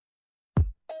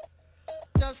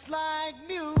I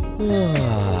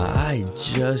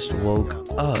just woke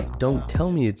up. Don't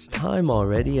tell me it's time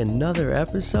already. Another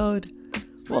episode?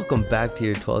 Welcome back to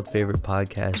your 12th favorite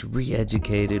podcast,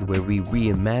 Re-Educated, where we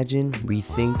reimagine,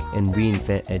 rethink, and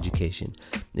reinvent education.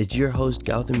 It's your host,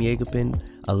 Gautam Yegapin,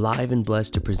 alive and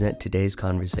blessed to present today's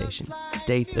conversation.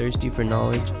 Stay thirsty for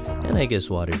knowledge, and I guess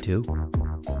water too.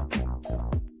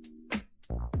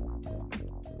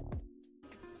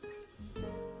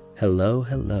 Hello.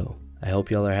 I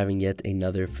hope y'all are having yet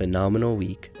another phenomenal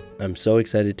week. I'm so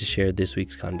excited to share this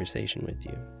week's conversation with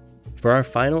you. For our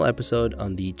final episode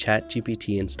on the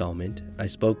ChatGPT installment, I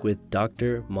spoke with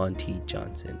Dr. Monte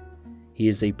Johnson. He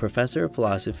is a professor of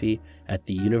philosophy at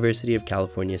the University of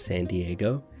California, San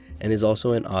Diego, and is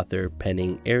also an author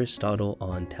penning Aristotle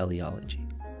on Teleology.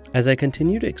 As I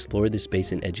continue to explore this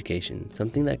space in education,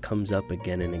 something that comes up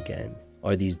again and again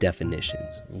are these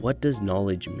definitions. What does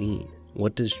knowledge mean?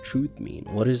 What does truth mean?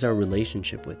 What is our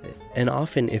relationship with it? And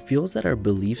often it feels that our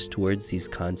beliefs towards these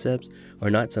concepts are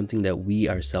not something that we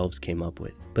ourselves came up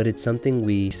with, but it's something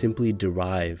we simply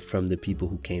derive from the people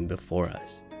who came before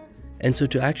us. And so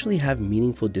to actually have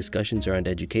meaningful discussions around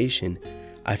education,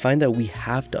 I find that we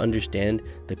have to understand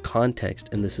the context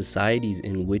and the societies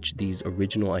in which these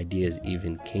original ideas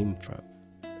even came from.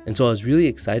 And so I was really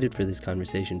excited for this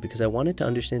conversation because I wanted to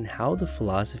understand how the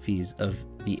philosophies of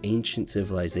the ancient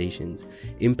civilizations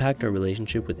impact our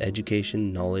relationship with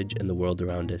education, knowledge, and the world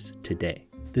around us today.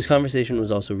 This conversation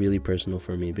was also really personal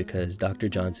for me because Dr.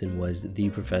 Johnson was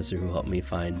the professor who helped me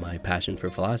find my passion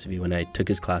for philosophy when I took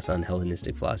his class on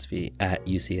Hellenistic philosophy at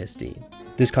UCSD.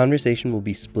 This conversation will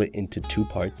be split into two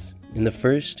parts. In the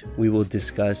first, we will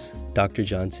discuss Dr.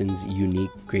 Johnson's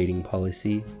unique grading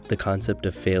policy, the concept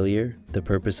of failure, the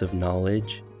purpose of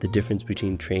knowledge, the difference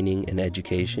between training and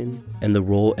education, and the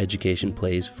role education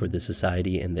plays for the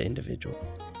society and the individual.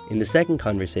 In the second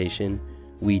conversation,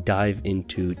 we dive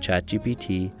into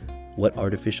ChatGPT, what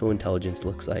artificial intelligence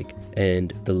looks like,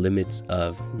 and the limits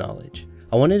of knowledge.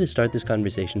 I wanted to start this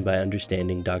conversation by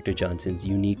understanding Dr. Johnson's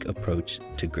unique approach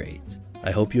to grades.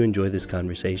 I hope you enjoy this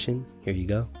conversation. Here you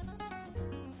go.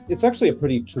 It's actually a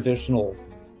pretty traditional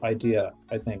idea,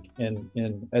 I think,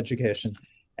 in education.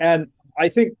 And I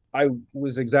think I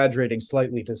was exaggerating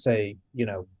slightly to say,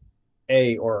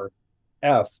 A or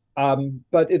F,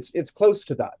 but it's close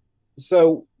to that.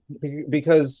 So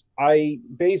because I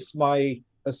base my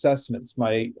assessments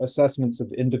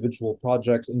of individual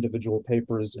projects, individual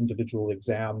papers, individual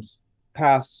exams,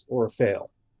 pass or fail.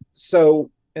 So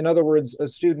in other words, a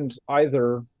student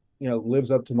either lives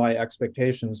up to my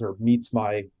expectations or meets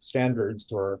my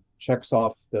standards or checks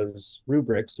off those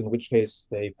rubrics, in which case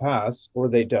they pass, or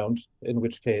they don't, in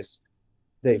which case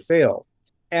they fail.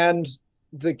 And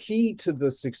the key to the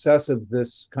success of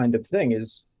this kind of thing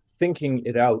is thinking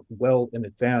it out well in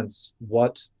advance,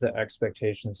 what the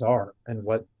expectations are and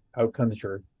what outcomes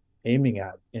you're aiming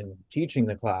at in teaching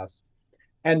the class,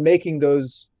 and making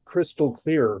those crystal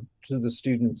clear to the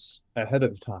students ahead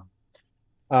of time.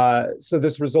 So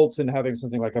this results in having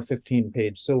something like a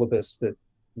 15-page syllabus that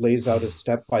lays out a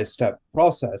step-by-step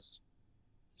process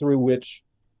through which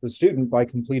the student, by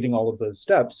completing all of those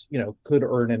steps, could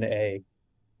earn an A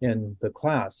in the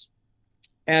class.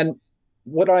 And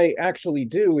what I actually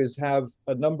do is have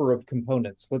a number of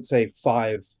components, let's say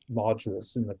 5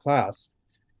 modules in the class.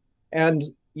 And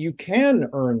you can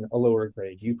earn a lower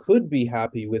grade. You could be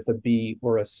happy with a B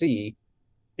or a C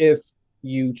if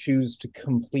you choose to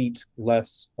complete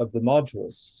less of the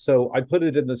modules. So I put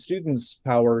it in the student's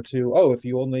power to, if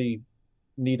you only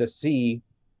need a C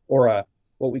or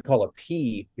what we call a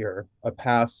P here, a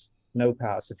pass, no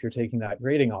pass, if you're taking that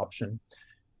grading option.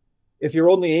 If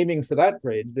you're only aiming for that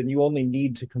grade, then you only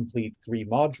need to complete 3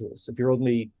 modules. If you're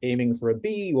only aiming for a B,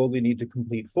 you only need to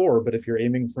complete 4. But if you're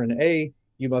aiming for an A,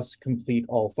 you must complete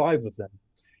all 5 of them.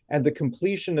 And the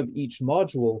completion of each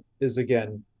module is,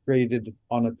 again, graded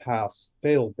on a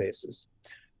pass-fail basis.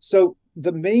 So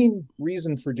the main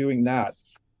reason for doing that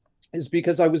is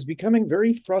because I was becoming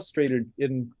very frustrated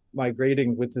in my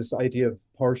grading with this idea of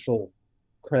partial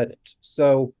credit.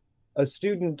 So a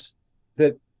student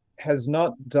that has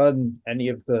not done any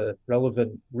of the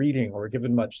relevant reading or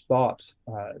given much thought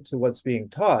to what's being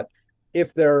taught,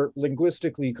 if they're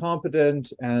linguistically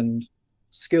competent and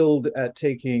skilled at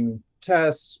taking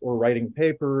tests or writing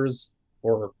papers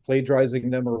or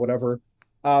plagiarizing them or whatever,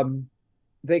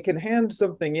 they can hand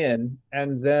something in,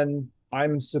 and then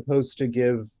I'm supposed to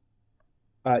give,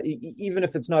 even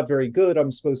if it's not very good,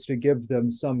 I'm supposed to give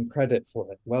them some credit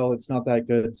for it. Well, it's not that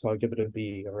good, so I'll give it a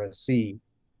B or a C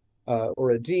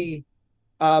or a D.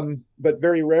 But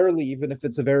very rarely, even if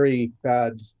it's a very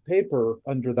bad paper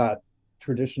under that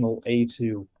traditional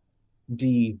A2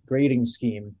 D grading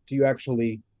scheme do you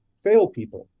actually fail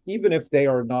people, even if they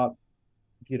are not,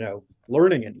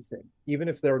 learning anything, even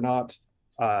if they're not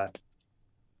uh,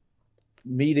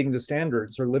 meeting the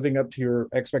standards or living up to your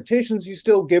expectations, you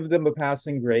still give them a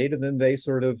passing grade, and then they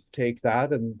sort of take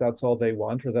that, and that's all they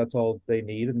want or that's all they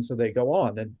need, and so they go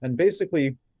on. And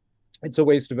basically, it's a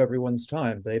waste of everyone's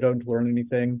time. They don't learn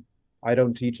anything. I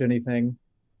don't teach anything,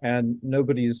 and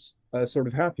nobody's sort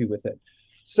of happy with it.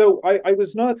 So I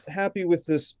was not happy with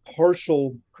this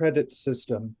partial credit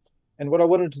system. And what I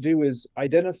wanted to do is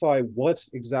identify what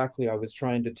exactly I was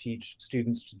trying to teach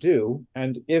students to do.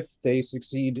 And if they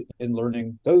succeed in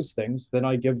learning those things, then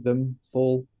I give them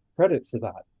full credit for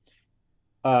that.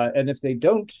 And if they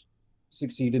don't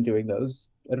succeed in doing those,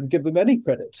 I don't give them any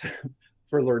credit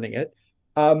for learning it.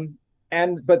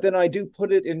 But then I do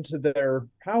put it into their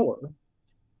power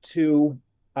to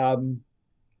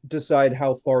decide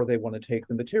how far they want to take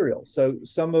the material. So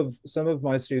some of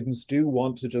my students do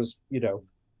want to just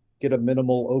get a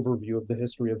minimal overview of the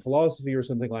history of philosophy or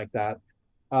something like that,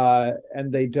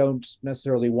 and they don't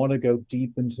necessarily want to go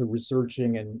deep into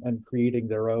researching and creating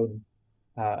their own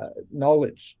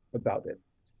knowledge about it.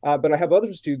 But I have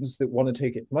other students that want to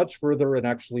take it much further and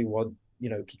actually want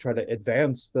to try to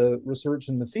advance the research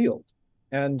in the field.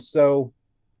 And so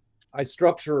I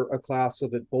structure a class so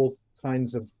that both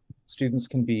kinds of students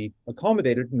can be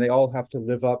accommodated, and they all have to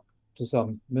live up to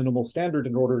some minimal standard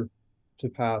in order to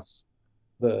pass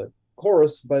the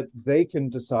course, but they can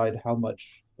decide how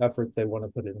much effort they want to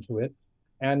put into it.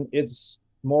 And it's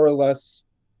more or less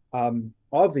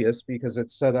obvious, because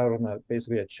it's set out on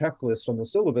basically a checklist on the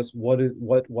syllabus,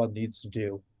 what one needs to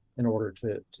do in order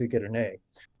to get an A.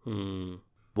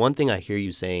 One thing I hear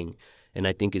you saying, and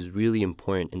I think is really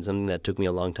important and something that took me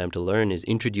a long time to learn, is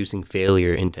introducing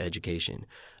failure into education.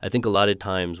 I think a lot of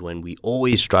times when we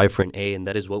always strive for an A and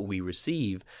that is what we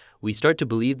receive, we start to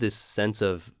believe this sense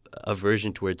of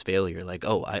aversion towards failure, like,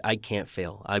 oh, I can't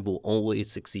fail. I will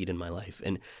always succeed in my life.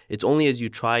 And it's only as you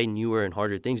try newer and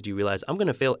harder things do you realize I'm going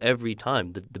to fail every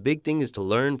time. The big thing is to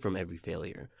learn from every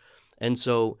failure. And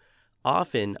so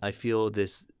often I feel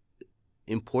this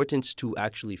importance to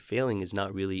actually failing is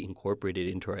not really incorporated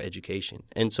into our education.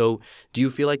 And so do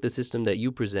you feel like the system that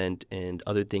you present and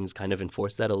other things kind of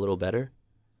enforce that a little better?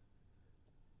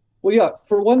 Well, yeah,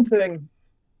 for one thing,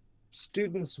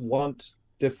 students want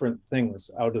different things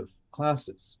out of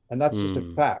classes, and that's just a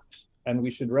Hmm. fact, and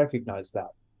we should recognize that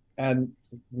and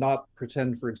not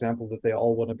pretend, for example, that they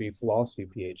all want to be philosophy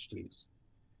PhDs,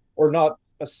 or not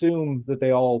assume that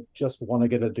they all just want to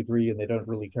get a degree and they don't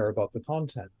really care about the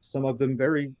content. Some of them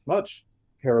very much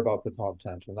care about the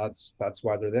content, and that's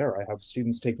why they're there. I have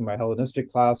students taking my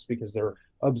Hellenistic class because they're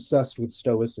obsessed with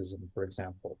Stoicism, for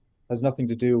example. It has nothing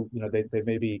to do, they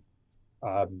may be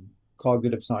um,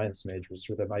 cognitive science majors,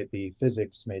 or they might be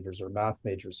physics majors or math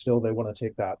majors. Still, they want to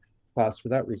take that class for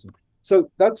that reason.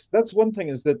 So that's one thing,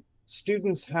 is that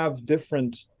students have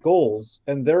different goals,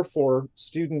 and therefore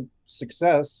student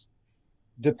success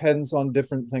depends on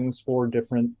different things for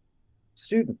different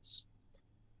students.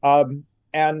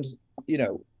 And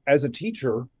as a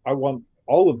teacher, I want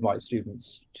all of my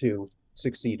students to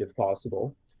succeed if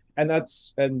possible. And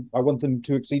I want them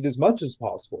to exceed as much as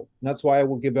possible. And that's why I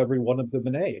will give every one of them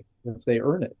an A if they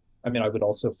earn it. I mean, I would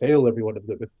also fail every one of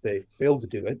them if they fail to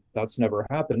do it. That's never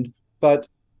happened, but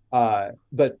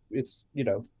it's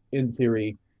in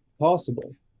theory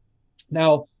possible.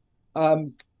 Now,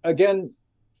 again,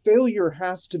 failure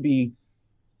has to be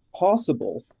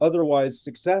possible, otherwise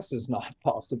success is not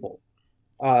possible.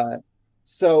 Uh,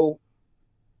 so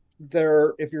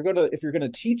if you're gonna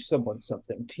teach someone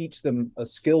something, teach them a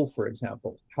skill, for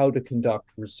example, how to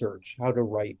conduct research, how to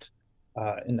write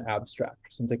an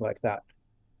abstract, something like that.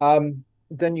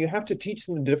 Then you have to teach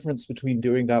them the difference between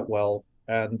doing that well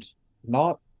and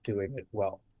not doing it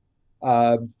well.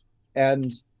 Um,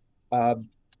 and uh,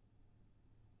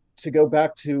 to go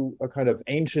back to a kind of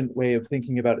ancient way of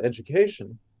thinking about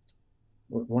education,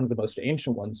 one of the most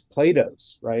ancient ones,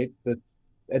 Plato's, right? That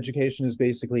education is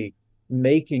basically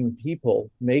making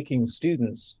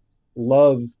students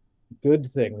love good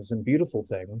things and beautiful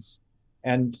things,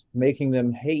 and making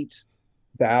them hate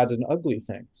bad and ugly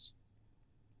things.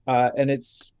 And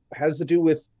it's has to do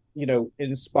with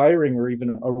inspiring or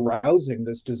even arousing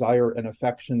this desire and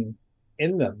affection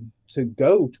in them to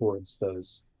go towards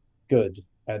those good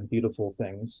and beautiful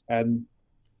things, and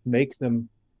make them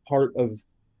part of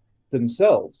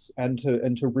themselves, and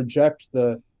to reject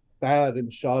the bad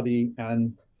and shoddy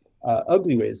and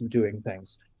ugly ways of doing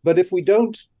things. But if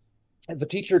the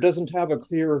teacher doesn't have a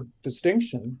clear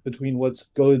distinction between what's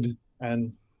good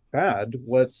and bad,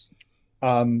 what's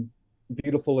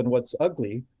beautiful and what's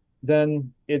ugly,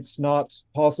 then it's not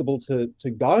possible to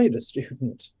guide a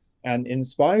student and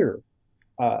inspire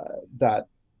uh, that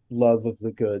love of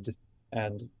the good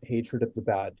and hatred of the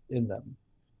bad in them.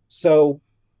 So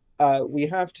we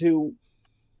have to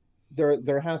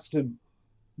there has to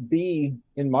be,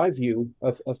 in my view,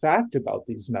 a fact about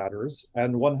these matters,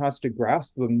 and one has to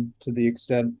grasp them to the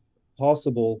extent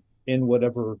possible in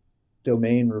whatever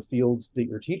domain or field that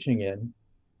you're teaching in,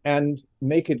 and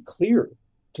make it clear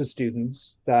to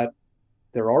students that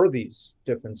there are these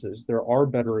differences, there are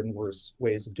better and worse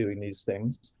ways of doing these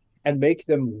things, and make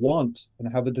them want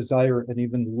and have a desire and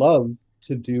even love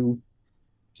to do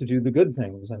the good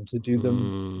things and to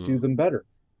Mm. do them better.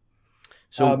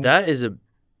 So Um, that is a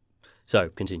sorry.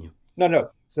 Continue. no,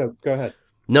 no. So go ahead.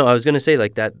 No, I was gonna say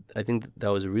like that. I think that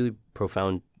was a really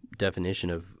profound definition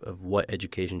of what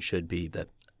education should be that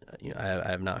I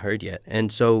have not heard yet.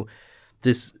 And so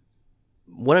this,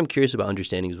 what I'm curious about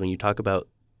understanding is when you talk about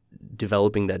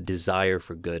developing that desire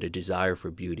for good, a desire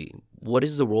for beauty. What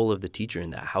is the role of the teacher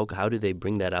in that? How do they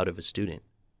bring that out of a student?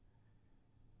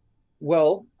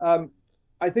 Well,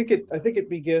 I think it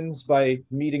begins by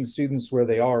meeting students where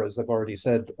they are, as I've already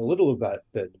said a little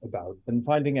bit about, and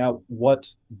finding out what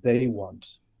they want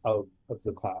out of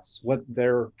the class, what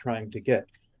they're trying to get.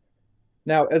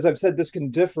 Now, as I've said, this can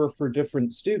differ for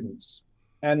different students,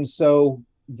 and so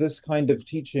this kind of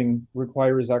teaching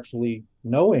requires actually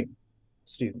knowing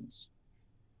students.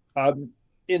 Um,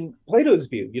 in Plato's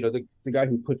view, the guy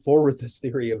who put forward this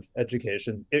theory of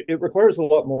education, it requires a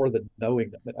lot more than knowing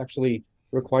them. It actually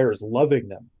requires loving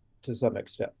them to some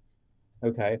extent.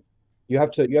 Okay. You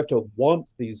have to want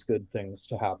these good things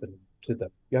to happen to them.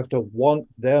 You have to want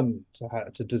them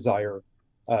to desire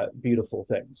beautiful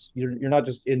things. You're not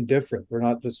just indifferent. They're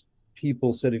not just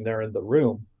people sitting there in the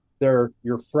room. They're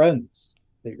your friends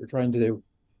that you're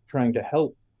trying to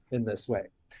help in this way.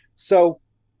 So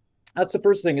that's the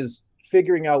first thing, is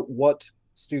figuring out what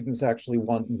students actually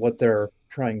want and what they're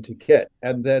trying to get,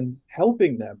 and then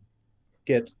helping them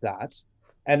get that.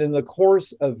 And in the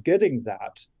course of getting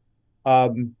that,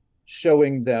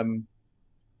 showing them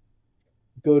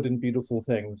good and beautiful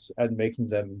things and making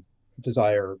them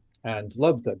desire and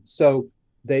love them. So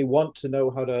they want to know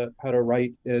how to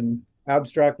write in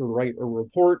abstract or write a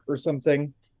report or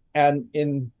something. And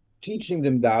in teaching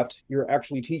them that, you're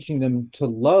actually teaching them to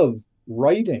love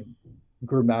writing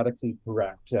grammatically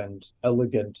correct and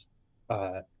elegant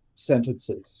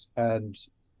sentences, and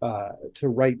to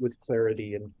write with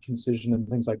clarity and concision and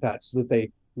things like that, so that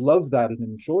they love that and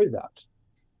enjoy that.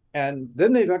 And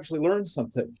then they've actually learned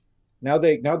something. Now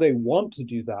they want to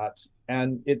do that,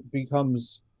 and it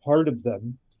becomes part of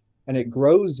them, and it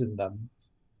grows in them,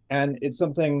 and it's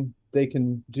something they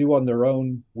can do on their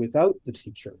own without the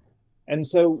teacher. And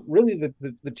so really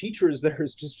the teacher is there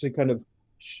is just to kind of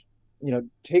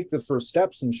take the first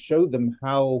steps and show them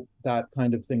how that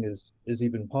kind of thing is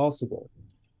even possible.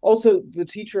 Also, the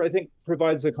teacher, I think,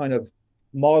 provides a kind of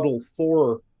model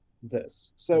for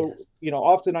this. So Yes.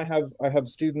 often I have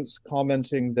students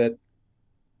commenting that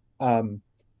um,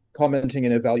 commenting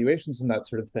in evaluations and that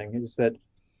sort of thing, is that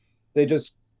they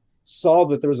just saw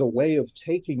that there was a way of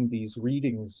taking these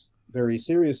readings very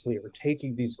seriously, or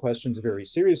taking these questions very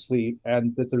seriously,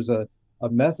 and that there's a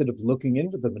method of looking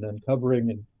into them and uncovering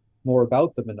and more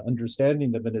about them and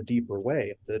understanding them in a deeper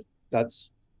way. That's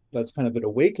that's kind of an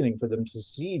awakening for them to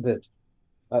see that,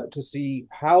 to see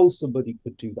how somebody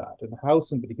could do that and how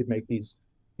somebody could make these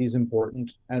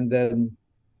important, and then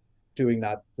doing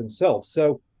that themselves.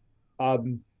 So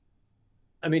um,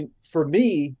 I mean, for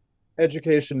me,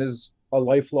 education is a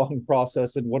lifelong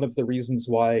process, and one of the reasons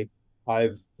why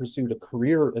I've pursued a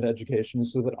career in education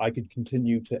is so that I could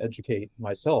continue to educate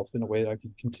myself in a way that I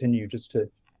could continue just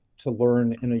to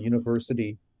learn in a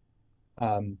university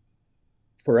um,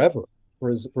 forever,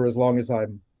 for as long as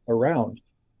I'm around.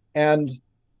 And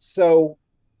so,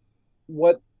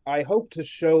 what I hope to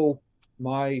show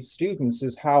my students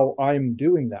is how I'm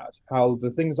doing that, how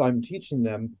the things I'm teaching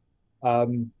them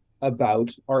um,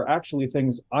 about are actually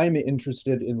things I'm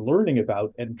interested in learning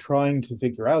about and trying to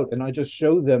figure out. And I just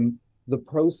show them the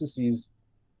processes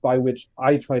by which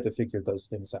I try to figure those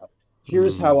things out.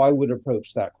 Here's how Mm. I would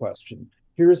approach that question.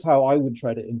 Here's how I would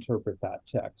try to interpret that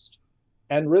text.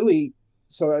 And really,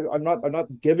 so I'm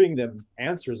not giving them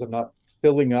answers. I'm not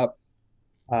filling up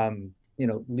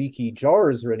leaky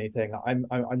jars or anything.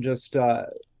 I'm just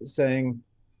saying,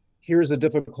 here's a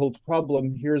difficult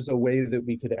problem. Here's a way that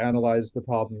we could analyze the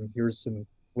problem. Here's some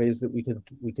ways that we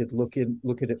could look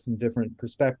at it from different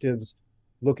perspectives,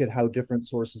 look at how different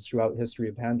sources throughout history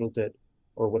have handled it,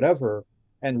 or whatever,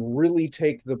 and really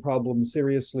take the problem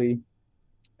seriously,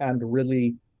 and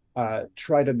really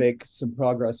try to make some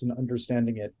progress in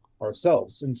understanding it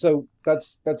ourselves. And so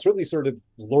that's really sort of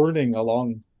learning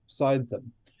alongside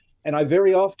them. And I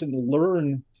very often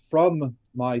learn from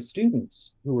my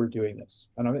students who are doing this.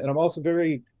 And I'm also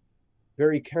very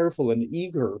careful and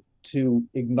eager to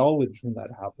acknowledge when that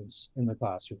happens in the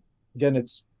classroom. Again,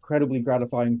 it's incredibly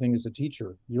gratifying thing as a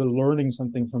teacher. You're learning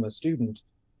something from a student,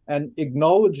 and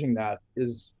acknowledging that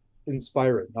is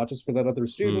inspiring, not just for that other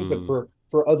student, but Mm,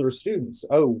 for other students.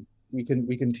 Oh, we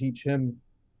can teach him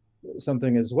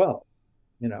something as well,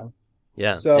 you know.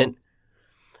 yeah. So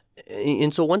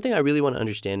And so one thing I really want to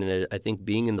understand, and I think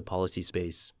being in the policy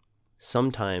space,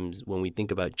 sometimes when we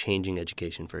think about changing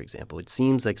education, for example, it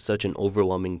seems like such an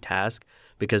overwhelming task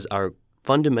because our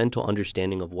fundamental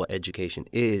understanding of what education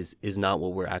is not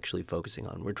what we're actually focusing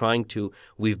on.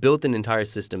 We've built an entire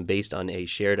system based on a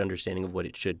shared understanding of what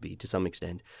it should be to some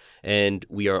extent. And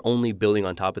we are only building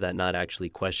on top of that, not actually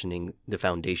questioning the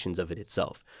foundations of it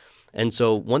itself. And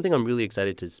so one thing I'm really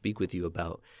excited to speak with you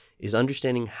about is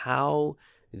understanding how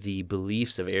the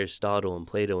beliefs of Aristotle and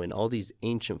Plato and all these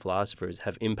ancient philosophers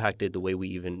have impacted the way we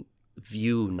even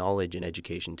view knowledge and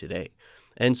education today.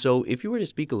 And so if you were to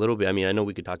speak a little bit, I mean, I know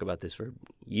we could talk about this for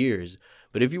years,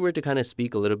 but if you were to kind of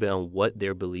speak a little bit on what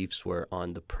their beliefs were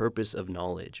on the purpose of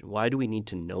knowledge, why do we need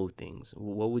to know things?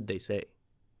 What would they say?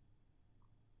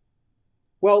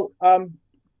 well,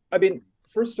 I mean,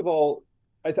 first of all,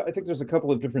 I think there's a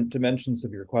couple of different dimensions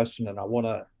of your question, and I want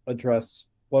to address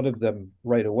one of them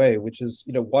right away, which is,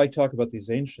 why talk about these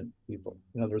ancient people?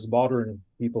 There's modern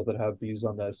people that have views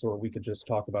on this, or we could just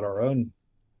talk about our own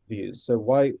views. So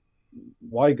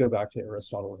why go back to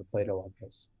Aristotle and Plato on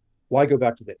this? Why go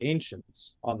back to the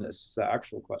ancients on this is the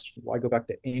actual question. Why go back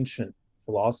to ancient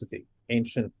philosophy,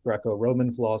 ancient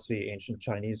Greco-Roman philosophy, ancient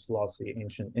Chinese philosophy,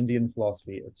 ancient Indian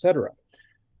philosophy, etc.?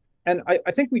 And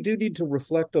I think we do need to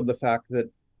reflect on the fact that,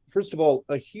 first of all,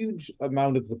 a huge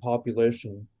amount of the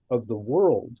population of the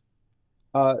world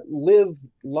live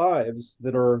lives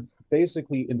that are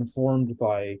basically informed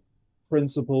by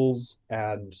principles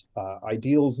and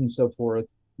ideals and so forth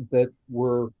that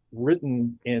were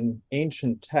written in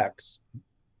ancient texts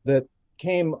that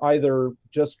came either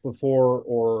just before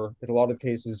or, in a lot of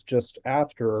cases, just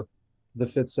after the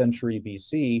 5th century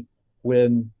BC,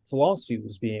 when philosophy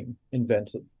was being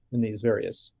invented in these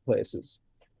various places.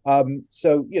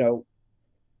 So,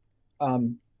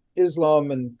 um,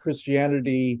 Islam and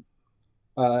Christianity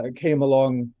came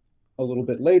along a little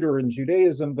bit later in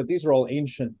Judaism, but these are all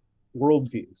ancient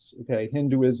worldviews. Okay,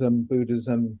 Hinduism,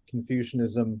 Buddhism,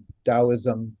 Confucianism,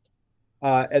 Taoism,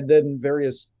 and then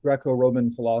various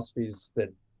Greco-Roman philosophies that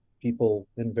people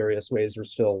in various ways are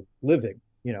still living.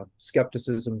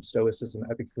 Skepticism, Stoicism,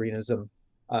 Epicureanism,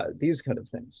 these kind of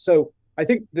things. So I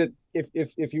think that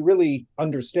if you really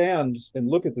understand and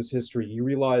look at this history, you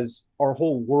realize our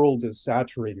whole world is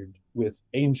saturated with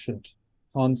ancient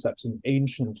concepts and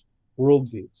ancient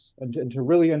worldviews. And to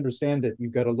really understand it,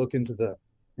 you've got to look into the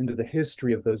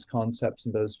history of those concepts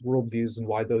and those worldviews and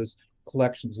why those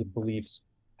collections of beliefs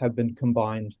have been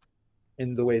combined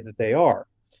in the way that they are.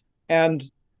 And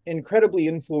incredibly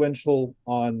influential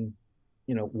on,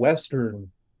 Western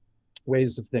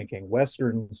ways of thinking,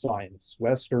 Western science,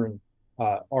 Western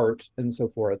art, and so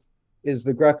forth, is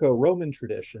the Greco-Roman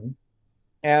tradition.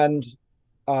 And,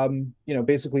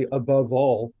 basically above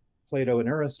all, Plato and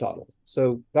Aristotle.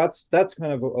 So that's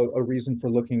kind of a reason for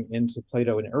looking into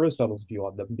Plato and Aristotle's view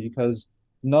on them, because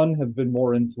none have been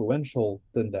more influential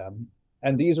than them.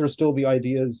 And these are still the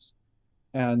ideas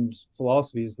and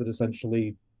philosophies that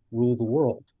essentially rule the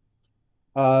world.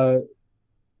 Uh,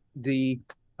 the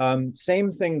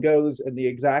same thing goes, and the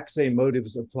exact same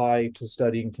motives apply to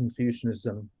studying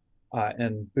Confucianism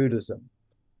and Buddhism.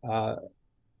 Uh,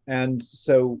 and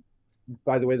so,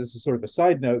 by the way, this is sort of a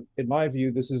side note. In my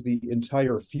view, this is the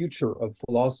entire future of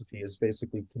philosophy, is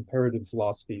basically comparative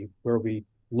philosophy, where we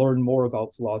learn more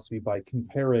about philosophy by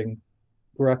comparing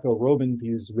Greco-Roman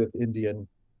views with Indian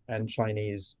and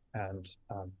Chinese and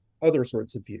other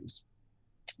sorts of views.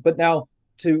 But now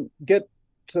to get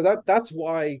to that's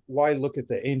why look at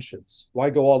the ancients? Why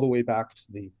go all the way back to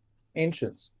the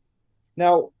ancients?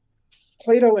 Now,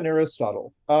 Plato and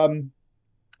Aristotle.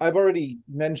 I've already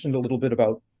mentioned a little bit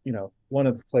about one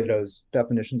of Plato's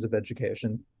definitions of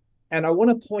education, and I want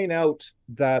to point out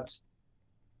that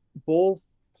both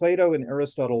Plato and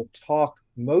Aristotle talk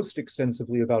most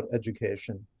extensively about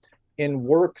education in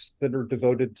works that are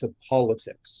devoted to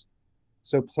politics.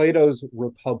 So Plato's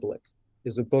Republic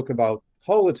is a book about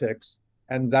politics,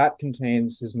 and that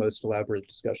contains his most elaborate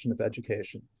discussion of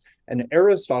education. And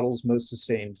Aristotle's most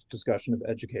sustained discussion of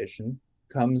education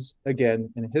comes again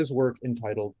in his work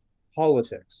entitled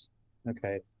Politics.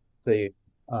 Okay. the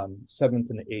seventh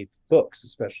and eighth books,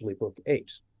 especially book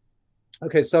 8.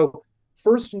 Okay, so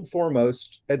first and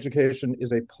foremost, education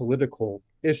is a political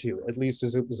issue, at least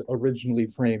as it was originally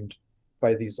framed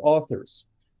by these authors.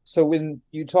 So when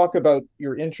you talk about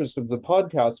your interest of the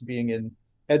podcast being in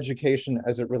education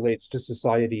as it relates to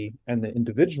society and the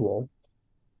individual,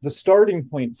 the starting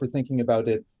point for thinking about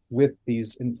it with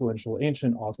these influential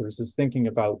ancient authors is thinking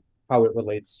about how it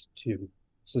relates to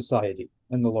society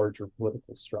and the larger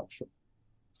political structure.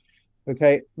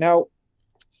 Okay, now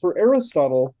for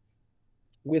Aristotle,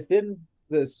 within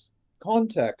this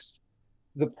context,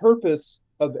 the purpose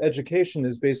of education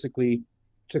is basically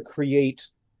to create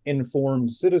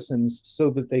informed citizens so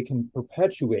that they can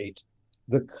perpetuate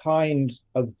the kind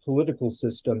of political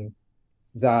system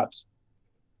that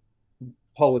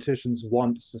politicians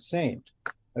want sustained.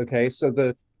 Okay,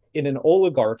 so in an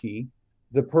oligarchy,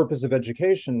 the purpose of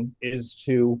education is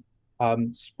to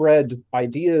spread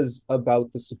ideas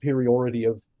about the superiority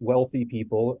of wealthy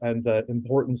people and the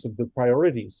importance of the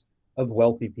priorities of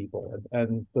wealthy people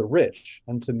and the rich,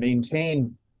 and to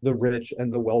maintain the rich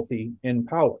and the wealthy in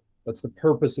power. That's the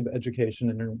purpose of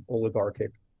education in an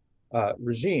oligarchic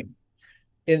regime.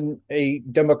 In a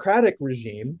democratic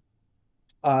regime,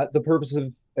 the purpose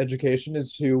of education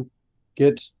is to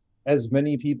get as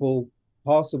many people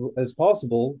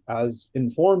possible, as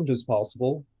informed as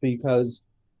possible, because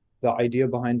the idea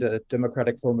behind a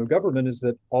democratic form of government is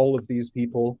that all of these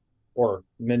people, or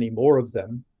many more of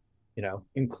them,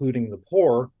 including the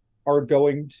poor, are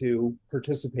going to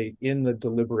participate in the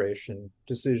deliberation,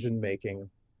 decision making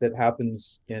that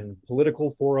happens in political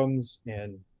forums,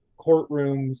 in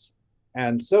courtrooms,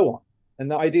 and so on. And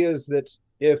the idea is that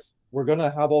if we're going to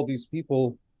have all these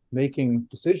people making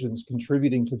decisions,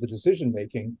 contributing to the decision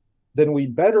making, then we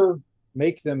better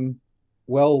make them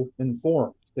well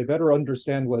informed. They better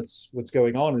understand what's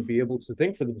going on and be able to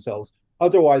think for themselves.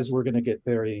 Otherwise, we're going to get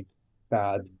very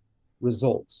bad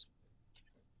results.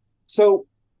 So,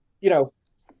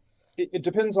 it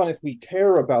depends on if we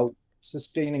care about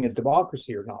sustaining a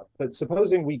democracy or not. But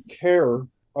supposing we care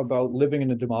about living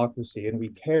in a democracy and we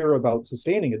care about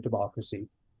sustaining a democracy,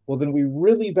 well, then we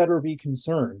really better be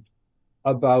concerned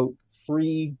about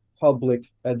free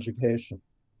public education.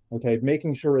 Okay,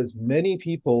 making sure as many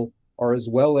people are as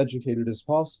well educated as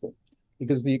possible,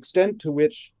 because the extent to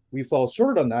which we fall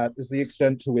short on that is the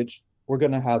extent to which we're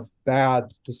going to have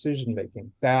bad decision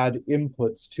making, bad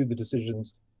inputs to the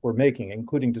decisions we're making,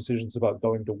 including decisions about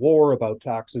going to war, about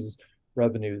taxes,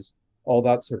 revenues, all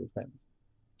that sort of thing.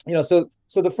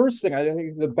 So the first thing, I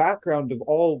think the background of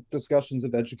all discussions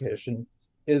of education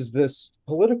is this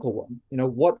political one.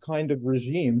 What kind of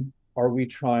regime are we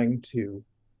trying to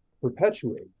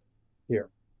perpetuate here?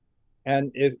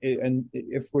 And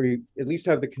if we at least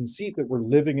have the conceit that we're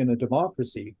living in a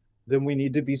democracy, then we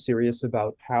need to be serious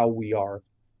about how we are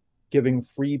giving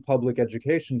free public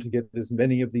education to get as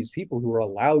many of these people who are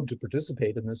allowed to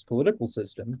participate in this political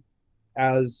system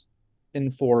as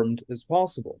informed as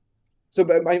possible. So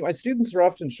my students are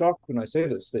often shocked when I say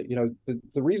this, that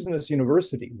the reason this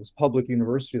university, this public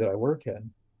university that I work in,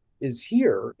 is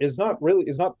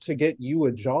not to get you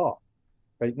a job,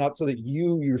 right? Not so that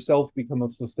you yourself become a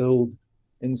fulfilled,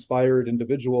 inspired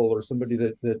individual, or somebody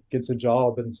that gets a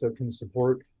job and so can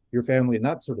support your family and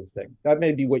that sort of thing. That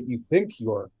may be what you think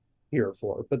you're here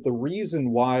for, but the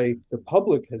reason why the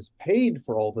public has paid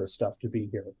for all this stuff to be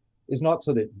here is not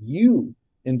so that you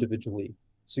individually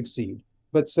succeed,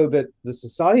 but so that the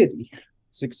society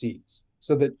succeeds,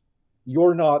 so that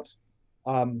you're not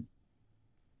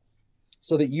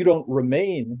so that you don't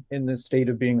remain in this state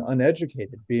of being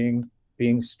uneducated, being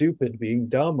stupid, being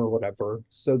dumb, or whatever,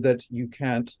 so that you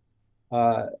can't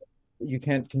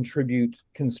contribute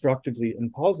constructively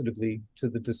and positively to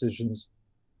the decisions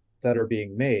that are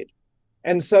being made.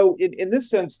 And so in this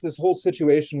sense, this whole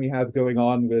situation we have going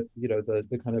on with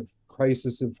the kind of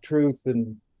crisis of truth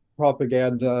and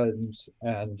propaganda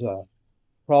and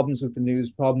problems with the news,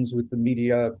 problems with the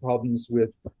media, problems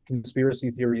with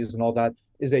conspiracy theories and all that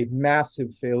is a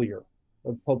massive failure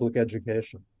of public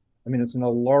education. I mean, it's an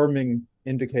alarming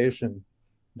indication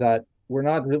that we're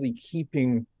not really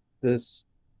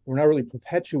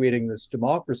perpetuating this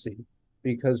democracy,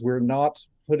 because we're not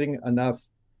putting enough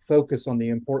focus on the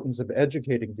importance of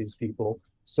educating these people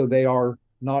so they are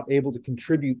not able to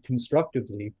contribute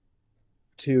constructively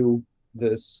to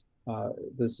this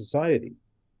society.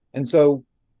 And so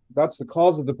that's the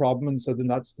cause of the problem. And so then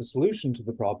that's the solution to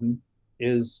the problem,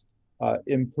 is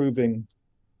improving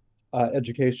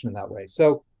education in that way.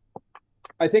 So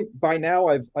I think by now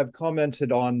I've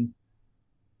commented on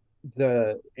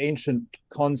the ancient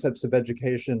concepts of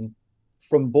education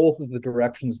from both of the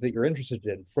directions that you're interested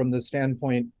in. From the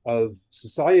standpoint of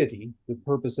society, the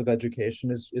purpose of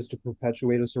education is to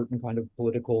perpetuate a certain kind of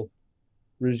political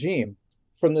regime.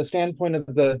 From the standpoint of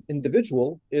the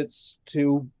individual, it's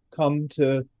to come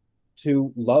to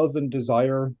love and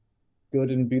desire good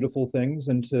and beautiful things,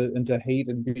 and to hate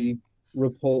and be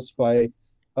repulsed by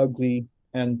ugly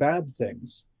and bad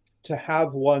things. To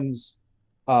have one's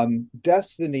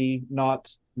destiny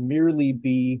not merely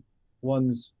be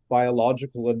one's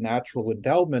biological and natural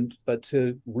endowment, but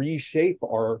to reshape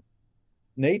our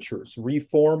natures,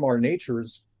 reform our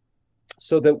natures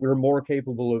so that we're more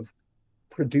capable of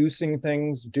producing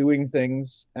things, doing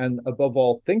things, and above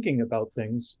all, thinking about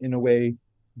things in a way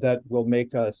that will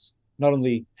make us not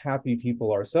only happy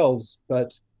people ourselves,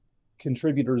 but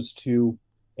contributors to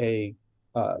a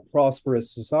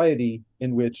prosperous society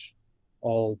in which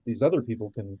all these other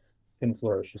people can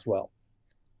flourish as well.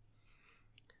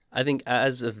 I think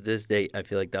as of this date, I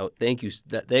feel like that. Thank you.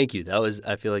 Thank you. That was.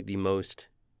 I feel like the most.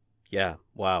 Yeah.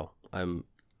 Wow.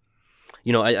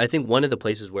 I think one of the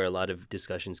places where a lot of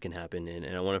discussions can happen,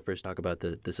 and I want to first talk about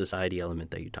the society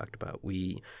element that you talked about.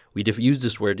 We use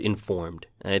this word informed,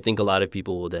 and I think a lot of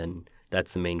people will then.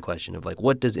 That's the main question of like,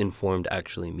 what does informed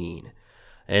actually mean?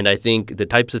 And I think the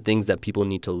types of things that people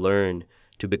need to learn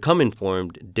to become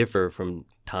informed differ from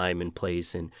time and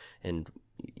place and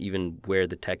even where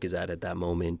the tech is at that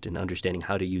moment, and understanding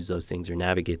how to use those things or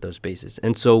navigate those spaces.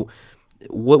 And so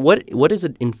what does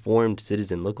an informed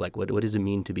citizen look like? What does it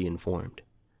mean to be informed?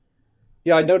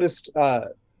 Yeah, I noticed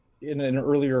in an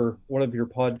earlier one of your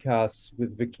podcasts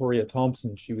with Victoria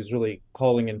Thompson, she was really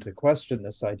calling into question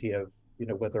this idea of,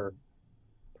 whether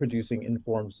producing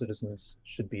informed citizens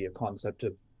should be a concept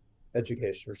of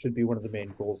education or should be one of the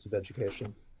main goals of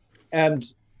education. And,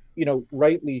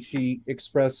 rightly she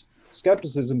expressed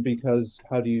skepticism because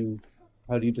how do you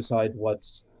decide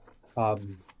what's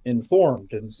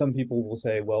informed? And some people will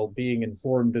say, well, being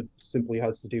informed, it simply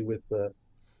has to do with the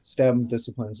STEM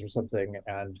disciplines or something,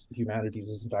 and humanities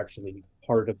isn't actually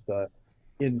part of the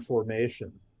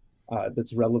information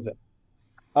that's relevant.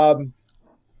 Um,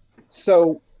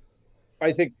 so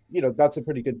I think, that's a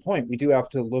pretty good point. We do have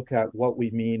to look at what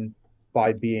we mean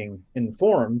by being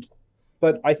informed.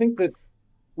 But I think that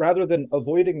rather than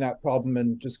avoiding that problem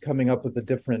and just coming up with a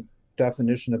different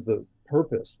definition of the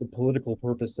purpose, the political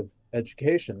purpose of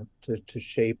education, to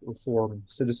shape or form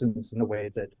citizens in a way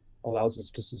that allows us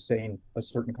to sustain a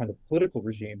certain kind of political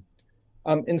regime.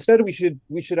 Instead, we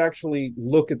should actually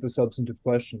look at the substantive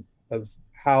question of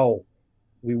how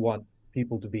we want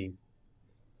people to be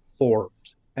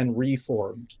formed and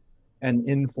reformed and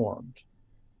informed.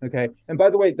 Okay. And by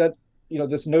the way, that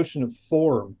this notion of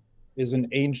form is an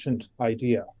ancient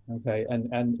idea. Okay.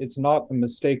 And it's not a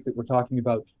mistake that we're talking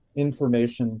about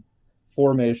information,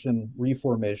 formation,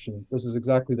 reformation. This is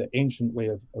exactly the ancient way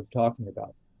of talking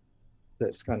about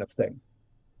this kind of thing.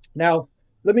 Now,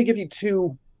 let me give you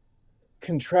two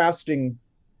contrasting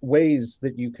ways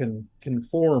that you can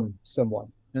form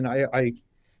someone. And I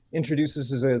introduce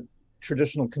this as a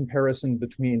traditional comparison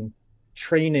between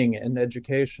training and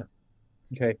education.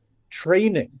 Okay.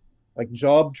 Training, like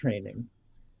job training,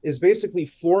 is basically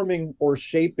forming or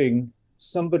shaping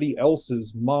somebody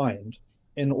else's mind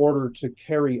in order to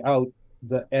carry out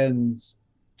the ends,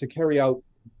 to carry out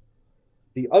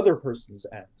the other person's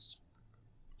ends.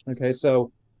 Okay,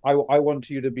 so I want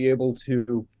you to be able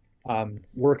to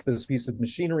work this piece of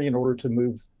machinery in order to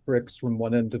move bricks from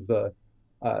one end of the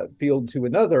field to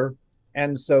another.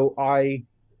 And so I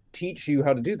teach you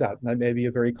how to do that. And that may be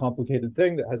a very complicated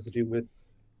thing that has to do with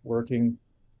working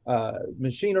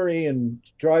machinery and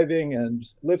driving and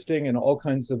lifting and all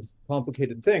kinds of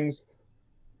complicated things.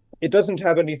 It doesn't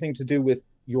have anything to do with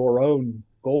your own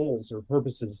goals or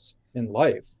purposes in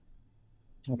life.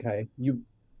 Okay, you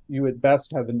at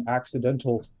best have an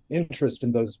accidental interest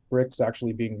in those bricks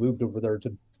actually being moved over there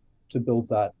to build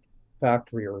that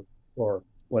factory or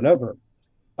whatever.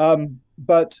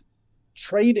 But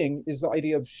training is the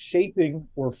idea of shaping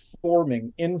or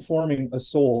informing a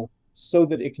soul so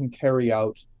that it can carry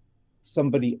out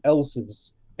somebody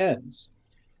else's ends.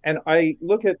 And I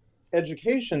look at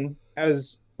education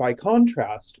as, by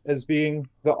contrast, as being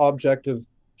the object of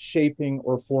shaping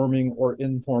or forming or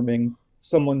informing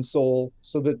someone's soul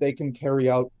so that they can carry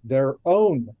out their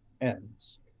own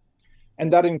ends.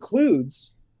 And that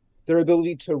includes their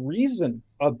ability to reason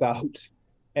about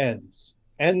ends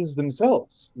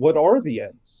themselves. What are the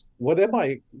ends? What am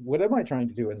I trying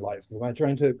to do in life? Am I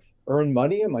trying to earn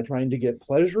money? Am I trying to get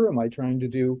pleasure? Am I trying to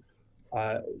do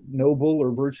noble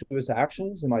or virtuous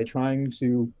actions? Am I trying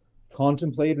to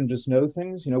contemplate and just know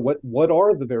things? What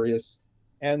are the various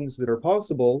ends that are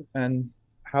possible, and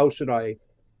how should I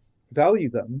value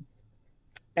them?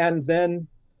 And then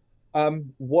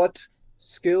what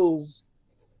skills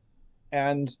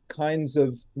and kinds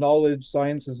of knowledge,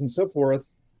 sciences, and so forth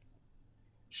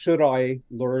should I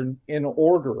learn in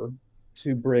order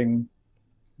to bring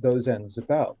those ends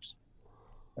about?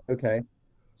 Okay.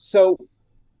 So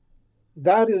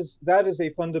that is a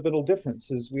fundamental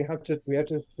difference. Is we have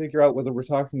to figure out whether we're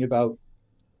talking about,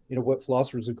 what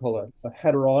philosophers would call a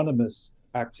heteronymous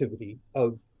activity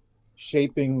of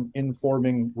shaping,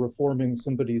 informing, reforming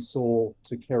somebody's soul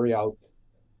to carry out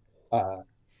uh,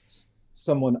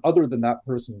 someone other than that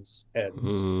person's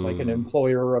ends, like an Hmm.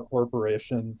 employer, a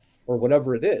corporation, or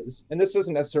whatever it is. And this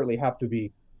doesn't necessarily have to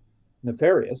be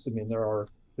nefarious. I mean, there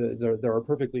are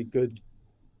perfectly good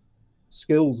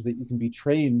skills that you can be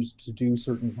trained to do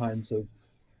certain kinds of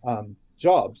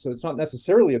jobs. So it's not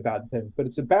necessarily a bad thing, but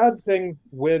it's a bad thing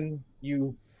when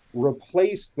you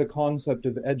replace the concept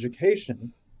of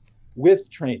education with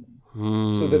training,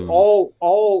 so that Hmm.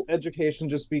 all education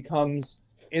just becomes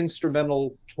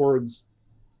instrumental towards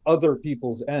other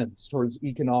people's ends, towards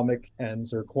economic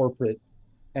ends or corporate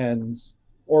ends,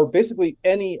 or basically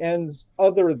any ends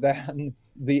other than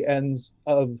the ends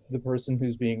of the person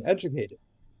who's being educated.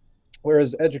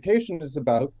 Whereas education is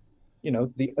about,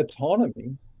 the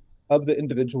autonomy of the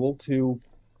individual to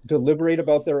deliberate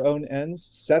about their own ends,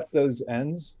 set those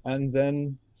ends, and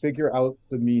then figure out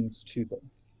the means to them.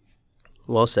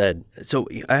 Well said. So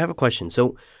I have a question.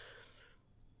 So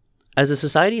as a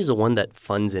society is the one that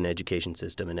funds an education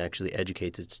system and actually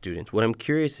educates its students, what I'm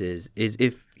curious is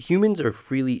if humans are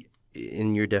freely,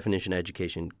 in your definition of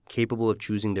education, capable of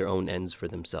choosing their own ends for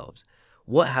themselves,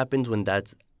 what happens when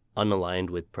that's unaligned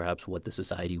with perhaps what the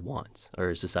society wants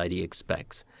or society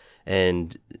expects,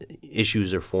 and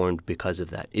issues are formed because of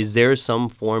that? Is there some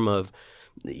form of,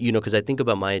 because I think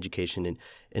about my education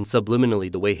and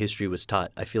subliminally the way history was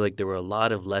taught, I feel like there were a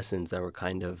lot of lessons that were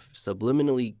kind of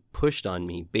subliminally pushed on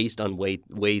me based on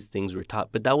ways things were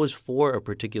taught. But that was for a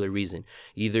particular reason,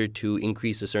 either to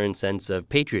increase a certain sense of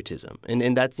patriotism.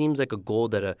 And that seems like a goal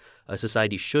that a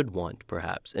society should want,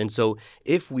 perhaps. And so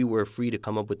if we were free to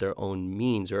come up with our own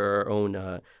means or our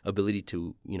own ability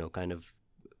to, kind of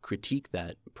critique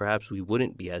that, perhaps we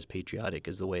wouldn't be as patriotic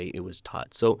as the way it was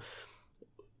taught. So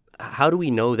how do we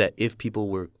know that if people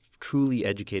were truly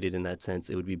educated in that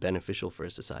sense, it would be beneficial for a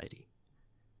society?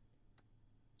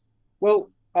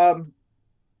 Well,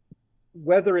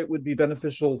 whether it would be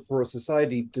beneficial for a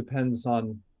society depends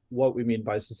on what we mean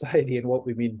by society and what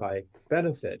we mean by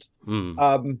benefit. Hmm.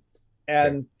 Um, Fair.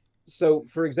 and so,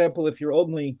 for example, if your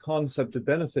only concept of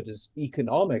benefit is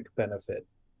economic benefit,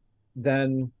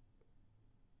 then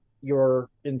your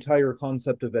entire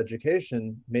concept of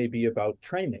education may be about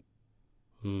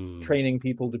Hmm. training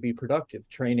people to be productive,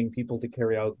 training people to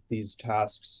carry out these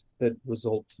tasks that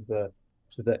result to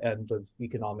the end of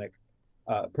economic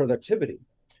productivity.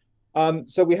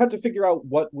 So we had to figure out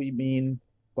what we mean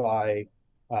by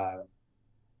uh,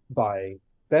 by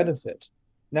benefit.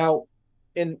 Now,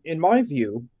 in my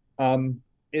view,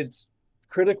 it's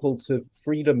critical to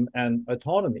freedom and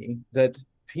autonomy that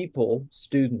people,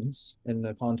 students, in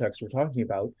the context we're talking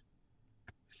about,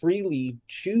 freely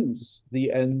choose the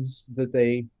ends that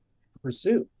they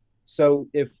pursue. So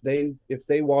if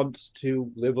they want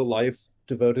to live a life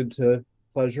devoted to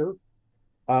pleasure,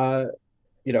 uh,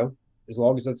 you know, as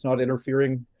long as that's not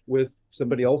interfering with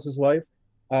somebody else's life,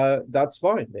 that's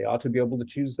fine. They ought to be able to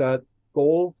choose that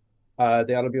goal.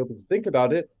 They ought to be able to think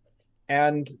about it,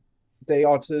 and they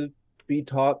ought to be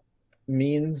taught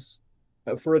means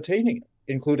for attaining it,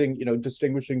 including,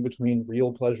 distinguishing between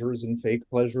real pleasures and fake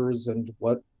pleasures, and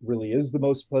what really is the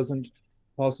most pleasant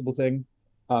possible thing,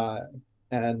 uh,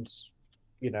 and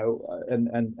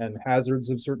and hazards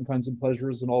of certain kinds of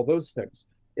pleasures and all those things.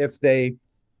 If they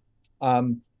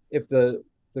if the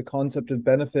concept of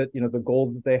benefit, the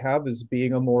goal that they have is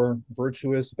being a more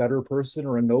virtuous, better person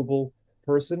or a noble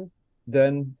person,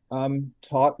 then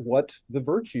taught what the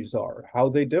virtues are, how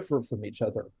they differ from each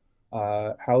other,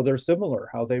 how they're similar,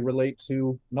 how they relate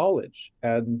to knowledge,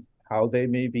 and how they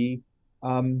may be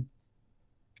um,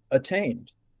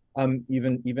 attained.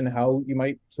 Even how you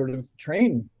might sort of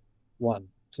train one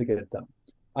to get it done.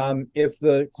 If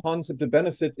the concept of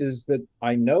benefit is that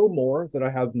I know more, that I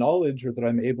have knowledge, or that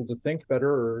I'm able to think better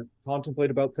or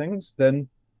contemplate about things, then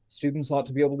students ought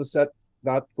to be able to set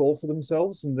that goal for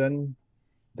themselves, and then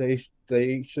they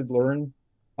should learn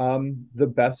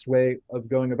the best way of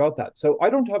going about that. So I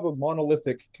don't have a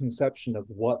monolithic conception of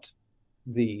what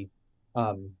the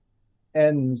um,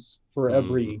 ends for Hmm.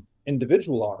 every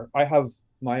individual are. I have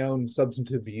my own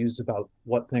substantive views about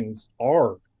what things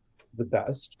are the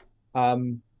best.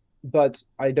 Um, but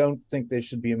I don't think they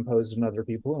should be imposed on other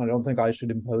people, and I don't think I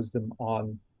should impose them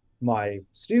on my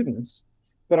students.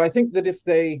 But I think that if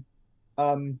they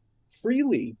um,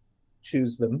 freely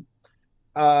choose them,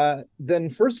 then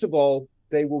first of all,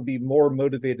 they will be more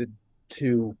motivated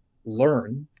to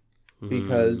learn Mm,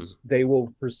 because they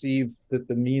will perceive that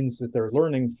the means that they're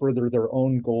learning further their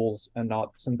own goals and not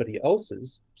somebody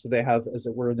else's. So they have, as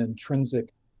it were, an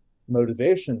intrinsic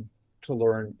motivation to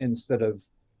learn instead of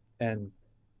an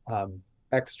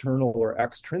external or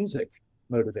extrinsic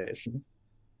motivation.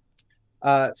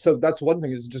 So that's one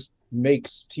thing, is just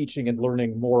makes teaching and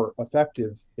learning more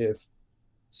effective if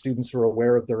students are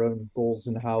aware of their own goals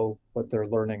and how what they're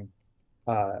learning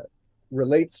uh,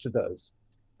 relates to those.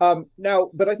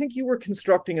 Now, but I think you were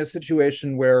constructing a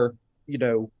situation where,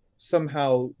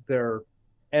 somehow their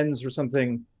ends or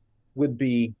something would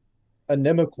be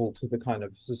inimical to the kind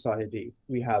of society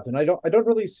we have. And I don't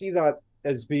really see that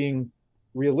as being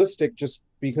realistic just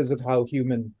because of how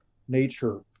human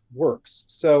nature works.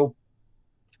 So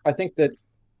I think that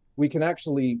we can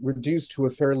actually reduce to a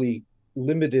fairly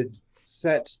limited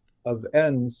set of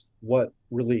ends what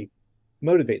really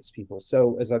motivates people.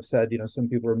 So as I've said, some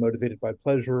people are motivated by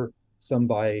pleasure, some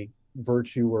by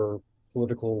virtue or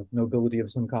political nobility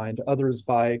of some kind, others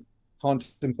by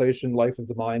contemplation, life of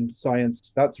the mind,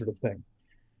 science, that sort of thing.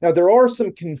 Now, there are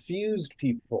some confused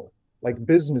people, like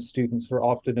business students are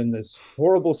often in this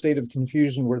horrible state of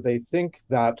confusion where they think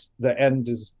that their end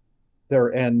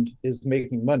is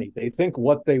making money. They think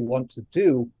what they want to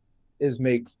do is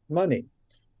make money,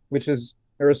 which, as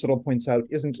Aristotle points out,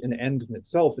 isn't an end in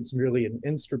itself. It's merely an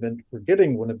instrument for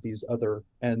getting one of these other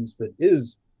ends that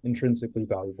is intrinsically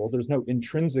valuable. There's no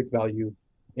intrinsic value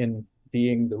in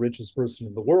being the richest person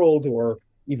in the world or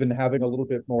even having a little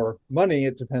bit more money.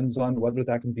 It depends on whether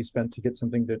that can be spent to get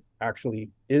something that actually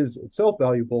is itself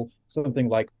valuable, something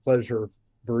like pleasure,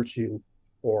 virtue,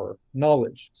 or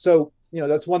knowledge. So,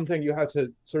 that's one thing you have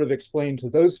to sort of explain to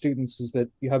those students, is that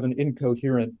you have an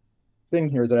incoherent thing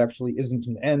here that actually isn't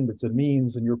an end, it's a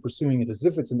means, and you're pursuing it as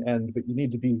if it's an end, but you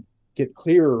need to get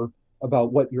clearer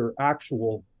about what your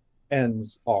actual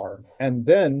ends are. And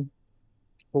then,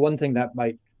 for one thing, that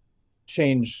might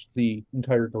change the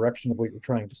entire direction of what you're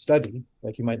trying to study.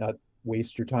 Like, you might not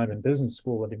waste your time in business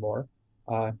school anymore,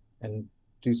 and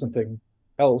do something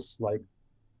else, like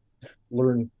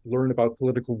learn about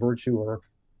political virtue or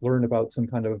learn about some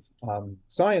kind of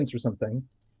science or something.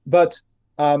 But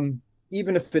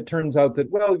even if it turns out that,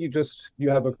 well, you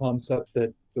have a concept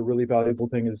that the really valuable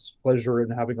thing is pleasure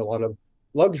and having a lot of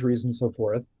luxuries and so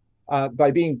forth,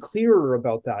 by being clearer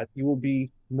about that, you will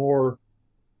be more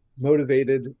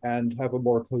motivated and have a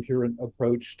more coherent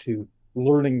approach to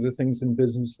learning the things in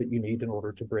business that you need in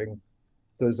order to bring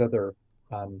those other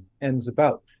ends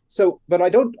about. So, but I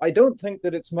don't think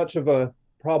that it's much of a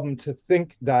problem to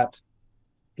think that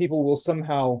people will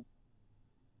somehow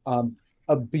um,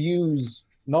 abuse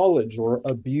knowledge or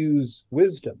abuse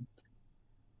wisdom.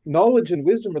 Knowledge and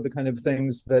wisdom are the kind of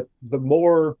things that the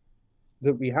more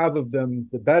that we have of them,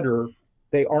 the better.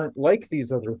 They aren't like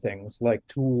these other things, like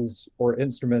tools or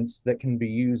instruments that can be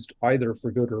used either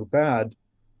for good or bad.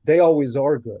 They always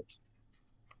are good.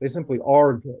 They simply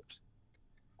are good.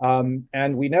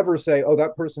 And we never say, oh,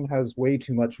 that person has way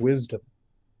too much wisdom.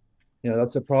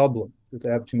 That's a problem, that they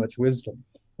have too much wisdom,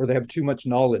 or they have too much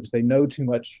knowledge. They know too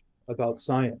much about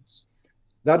science.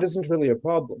 That isn't really a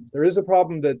problem. There is a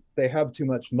problem that they have too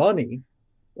much money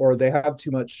or they have too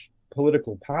much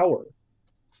political power.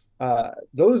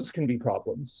 Those can be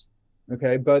problems,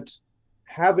 okay? But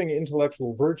having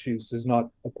intellectual virtues is not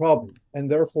a problem, and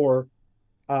therefore,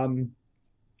 um,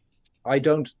 I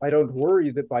don't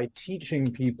worry that by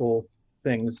teaching people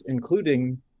things,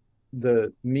 including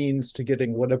the means to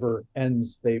getting whatever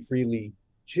ends they freely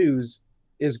choose,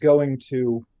 is going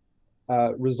to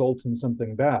result in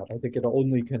something bad. I think it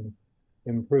only can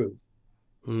improve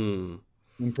hmm.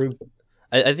 improve them.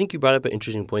 I think you brought up an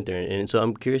interesting point there, and so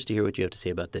I'm curious to hear what you have to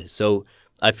say about this. So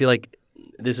I feel like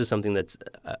this is something that's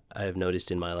I've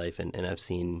noticed in my life, and I've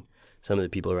seen some of the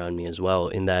people around me as well,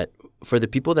 in that for the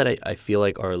people that I feel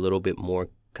like are a little bit more,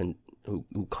 who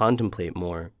contemplate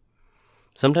more,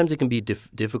 sometimes it can be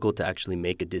difficult to actually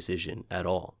make a decision at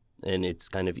all. And it's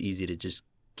kind of easy to just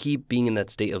keep being in that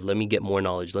state of let me get more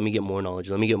knowledge, let me get more knowledge,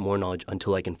 let me get more knowledge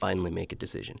until I can finally make a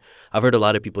decision. I've heard a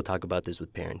lot of people talk about this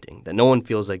with parenting, that no one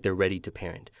feels like they're ready to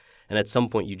parent. And at some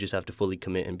point, you just have to fully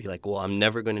commit and be like, well, I'm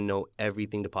never going to know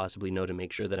everything to possibly know to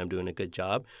make sure that I'm doing a good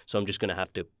job. So I'm just going to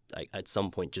have to, like, at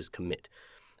some point, just commit.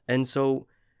 And so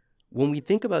when we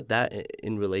think about that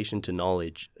in relation to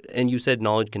knowledge, and you said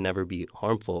knowledge can never be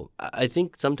harmful, I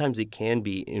think sometimes it can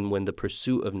be in when the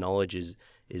pursuit of knowledge is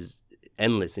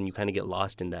endless, and you kind of get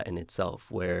lost in that in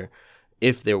itself, where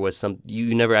if there was some,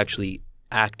 you never actually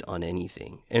act on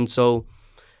anything. And so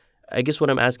I guess what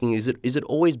I'm asking is it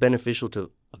always beneficial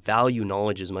to value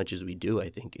knowledge as much as we do, I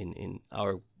think, in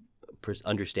our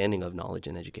understanding of knowledge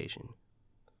and education?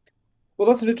 Well,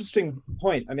 that's an interesting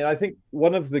point. I mean, I think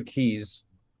one of the keys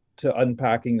to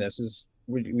unpacking this is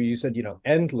when you said,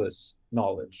 endless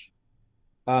knowledge.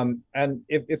 And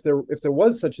if there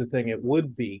was such a thing, it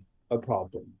would be a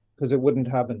problem because it wouldn't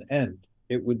have an end.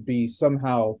 It would be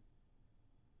somehow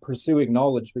pursuing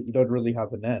knowledge, but you don't really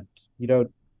have an end. You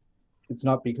don't. It's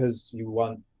not because you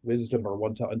want wisdom or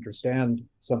want to understand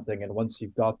something, and once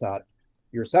you've got that,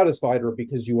 you're satisfied, or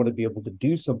because you want to be able to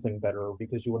do something better, or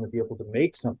because you want to be able to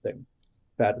make something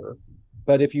better.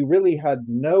 But if you really had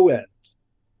no end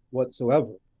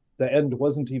whatsoever, the end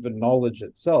wasn't even knowledge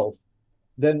itself,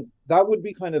 then that would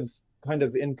be kind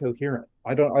of incoherent.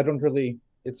 I don't really.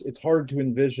 It's hard to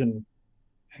envision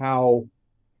how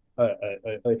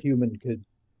a human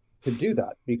could do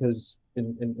that, because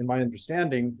in my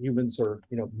understanding, humans are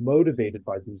motivated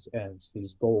by these ends,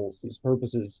 these goals, these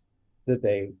purposes that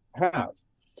they have.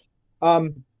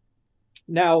 Um,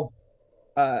 Now,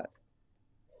 uh,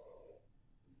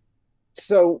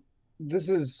 so this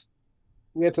is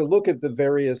we have to look at the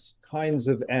various kinds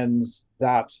of ends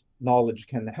that knowledge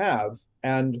can have,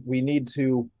 and we need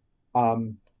to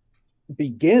um,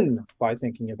 begin by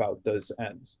thinking about those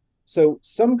ends. So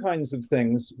some kinds of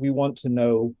things we want to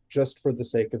know just for the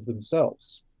sake of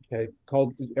themselves. Okay,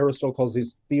 called Aristotle calls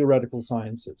these theoretical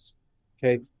sciences.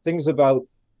 Okay, things about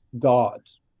God,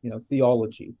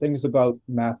 theology, things about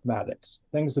mathematics,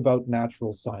 things about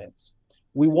natural science.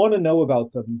 We want to know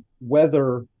about them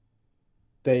whether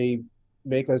they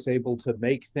make us able to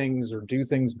make things or do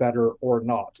things better or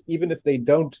not. Even if they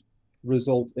don't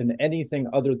result in anything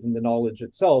other than the knowledge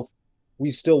itself,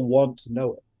 we still want to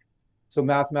know it. So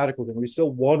mathematical thing, we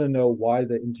still want to know why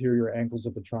the interior angles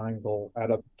of a triangle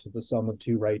add up to the sum of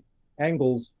two right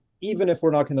angles, even if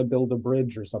we're not going to build a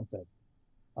bridge or something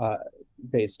uh,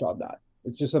 based on that.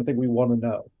 It's just something we want to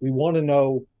know. We want to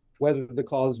know whether the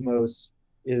cosmos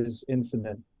is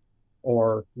infinite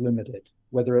or limited,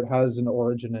 whether it has an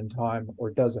origin in time or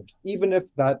doesn't. Even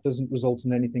if that doesn't result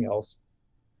in anything else,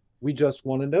 we just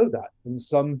want to know that. And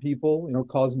some people,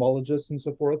 cosmologists and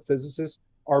so forth, physicists,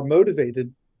 are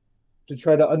motivated to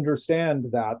try to understand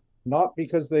that, not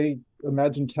because they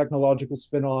imagine technological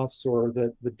spin-offs or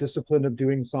that the discipline of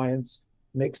doing science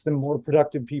makes them more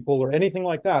productive people or anything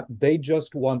like that. They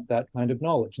just want that kind of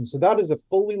knowledge. And so that is a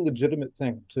fully legitimate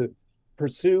thing to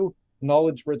pursue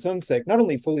knowledge for its own sake. Not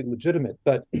only fully legitimate,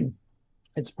 but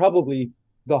it's probably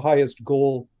the highest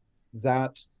goal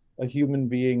that a human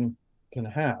being can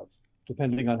have,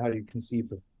 depending on how you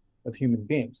conceive of human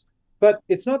beings. But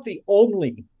it's not the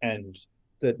only end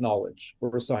that knowledge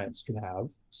or science can have.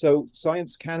 So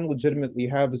science can legitimately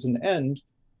have as an end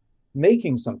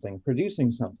making something, producing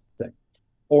something,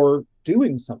 or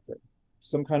doing something,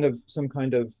 some kind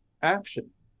of action,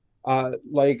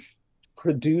 like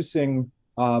producing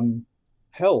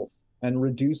health and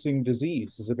reducing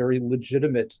disease is a very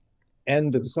legitimate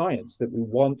end of science, that we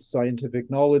want scientific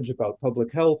knowledge about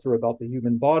public health or about the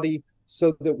human body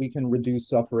so that we can reduce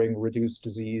suffering, reduce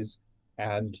disease,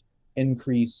 and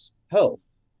increase health.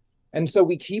 And so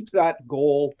we keep that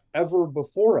goal ever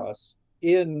before us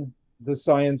in the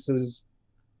sciences,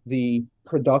 the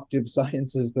productive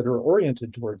sciences that are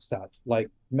oriented towards that, like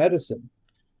medicine.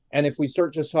 And if we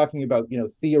start just talking about,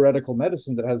 theoretical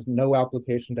medicine that has no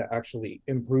application to actually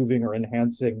improving or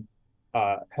enhancing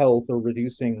health or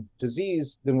reducing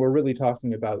disease, then we're really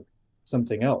talking about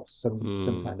something else,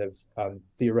 some kind of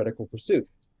theoretical pursuit.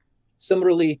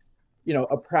 Similarly,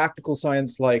 a practical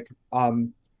science like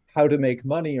how to make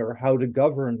money or how to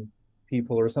govern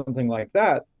people or something like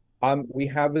that, we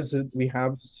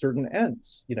have certain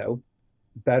ends,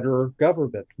 better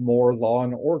government, more law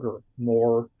and order,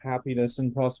 more happiness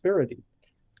and prosperity.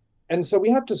 And so we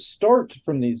have to start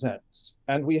from these ends,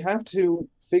 and we have to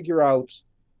figure out,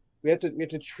 we have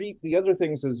to treat the other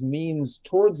things as means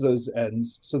towards those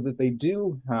ends so that they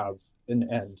do have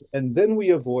an end. And then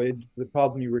we avoid the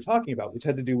problem you were talking about, which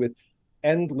had to do with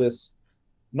endless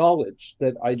knowledge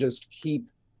that I just keep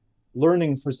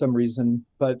learning for some reason,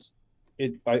 but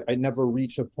I never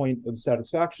reach a point of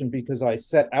satisfaction because I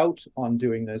set out on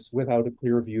doing this without a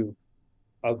clear view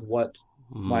of what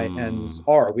my ends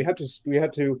are. We have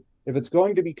to if it's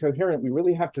going to be coherent, we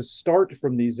really have to start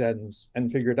from these ends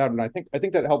and figure it out. And I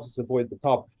think that helps us avoid the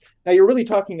problem. Now you're really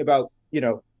talking about,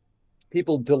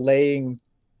 people delaying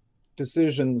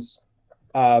decisions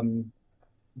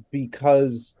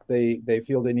because they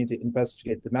feel they need to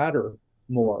investigate the matter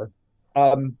more.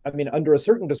 I mean, under a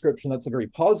certain description, that's a very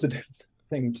positive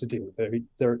thing to do.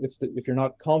 If you're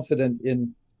not confident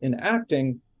in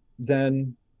acting,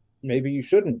 then maybe you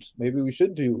shouldn't. Maybe we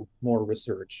should do more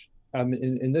research.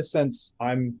 In this sense,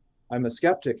 I'm a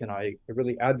skeptic, and I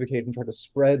really advocate and try to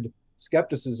spread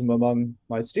skepticism among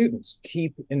my students.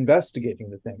 Keep investigating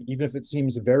the thing, even if it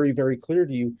seems very, very clear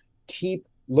to you. Keep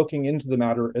looking into the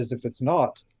matter as if it's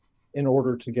not, in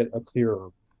order to get a clearer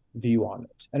view on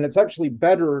it. And it's actually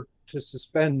better to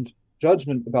suspend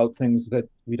judgment about things that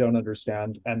we don't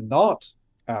understand and not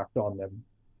act on them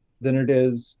than it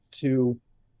is to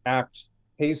act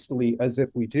hastily as if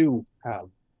we do have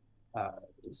uh,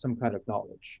 some kind of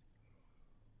knowledge.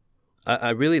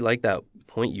 I really like that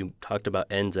point you talked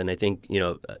about ends. And I think,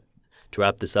 to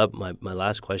wrap this up, my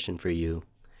last question for you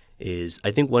is, I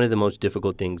think one of the most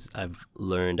difficult things I've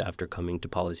learned after coming to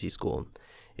policy school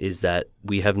is that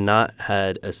we have not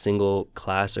had a single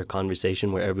class or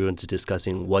conversation where everyone's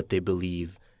discussing what they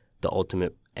believe the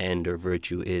ultimate end or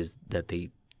virtue is that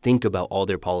they think about all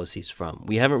their policies from.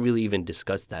 We haven't really even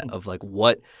discussed that, of like,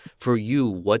 what, for you,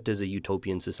 what does a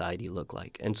utopian society look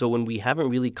like? And so when we haven't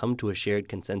really come to a shared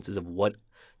consensus of what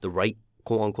the right,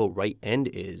 quote unquote, right end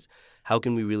is, how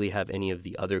can we really have any of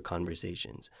the other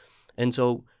conversations? And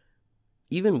so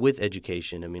even with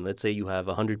education, I mean, let's say you have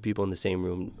 100 people in the same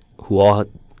room who all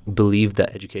believe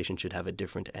that education should have a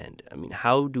different end. I mean,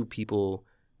 how do people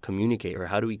communicate, or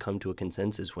how do we come to a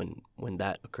consensus when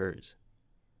that occurs?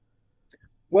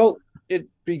 Well, it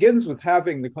begins with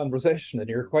having the conversation, and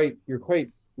you're quite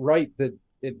right that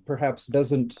it perhaps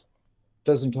doesn't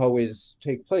always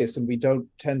take place, and we don't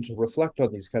tend to reflect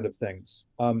on these kind of things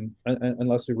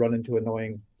unless we run into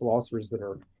annoying philosophers that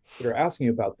are asking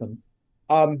about them.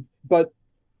 But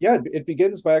yeah, it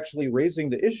begins by actually raising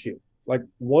the issue. Like,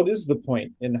 what is the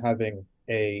point in having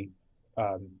a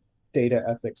um, data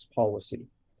ethics policy?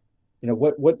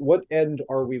 What end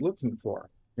are we looking for?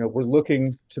 We're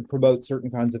looking to promote certain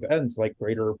kinds of ends, like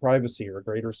greater privacy or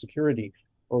greater security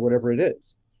or whatever it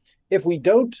is. If we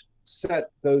don't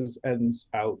set those ends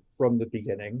out from the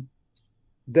beginning,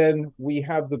 then we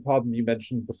have the problem you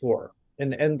mentioned before,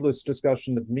 an endless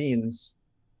discussion of means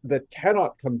that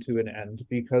cannot come to an end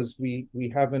because we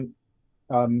haven't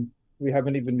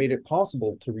even made it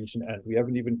possible to reach an end. We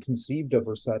haven't even conceived of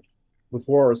or set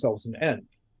before ourselves an end.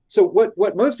 So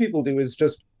what most people do is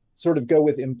just sort of go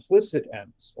with implicit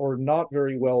ends or not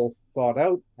very well thought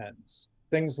out ends.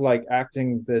 Things like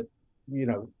acting that,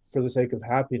 for the sake of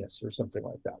happiness or something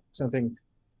like that. Something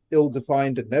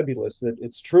ill-defined and nebulous, that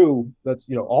it's true that,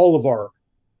 all of our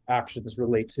actions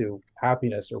relate to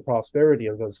happiness or prosperity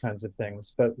or those kinds of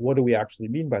things. But what do we actually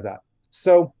mean by that?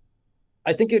 So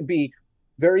I think it'd be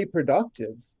very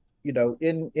productive,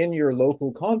 in your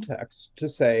local context to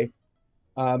say,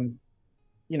 um,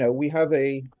 we have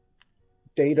a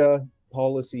data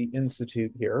policy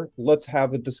institute here. Let's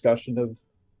have a discussion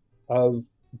of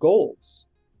goals.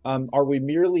 Are we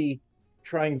merely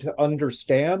trying to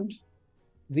understand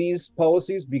these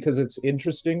policies because it's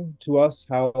interesting to us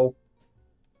how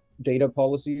data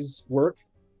policies work?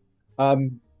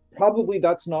 Probably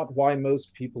that's not why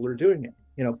most people are doing it.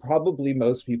 Probably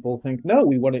most people think, no,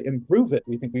 we want to improve it.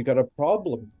 We think we've got a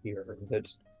problem here,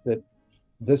 that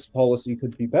this policy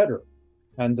could be better,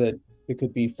 and that it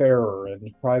could be fairer,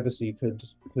 and privacy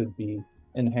could be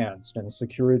enhanced, and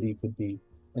security could be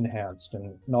enhanced,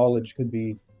 and knowledge could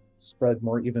be spread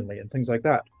more evenly, and things like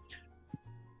that.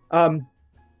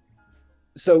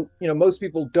 So most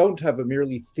people don't have a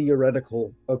merely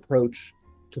theoretical approach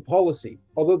to policy,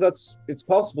 although it's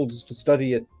possible just to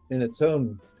study it in its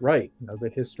own right, the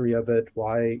history of it,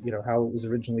 why, how it was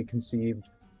originally conceived,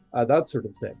 that sort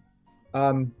of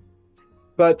thing.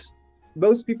 But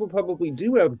most people probably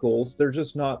do have goals. They're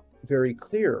just not very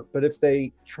clear. But if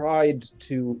they tried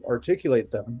to articulate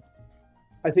them,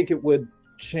 I think it would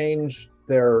change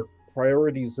their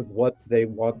priorities of what they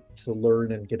want to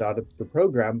learn and get out of the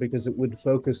program, because it would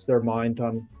focus their mind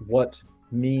on what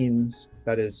means,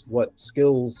 that is, what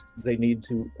skills they need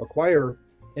to acquire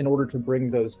in order to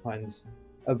bring those kinds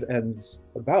of ends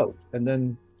about. And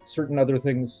then certain other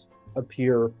things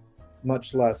appear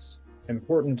much less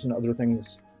important, and other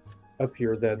things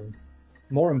appear then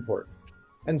more important.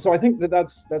 And so I think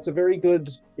that's a very good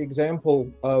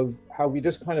example of how we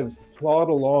just kind of plod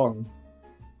along,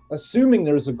 assuming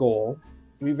there's a goal.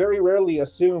 We very rarely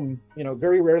assume,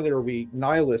 very rarely are we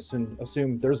nihilists and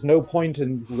assume there's no point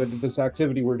in this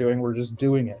activity we're doing, we're just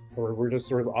doing it, or we're just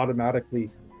sort of automatically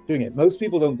doing it. Most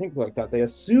people don't think like that. They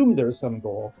assume there's some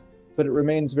goal, but it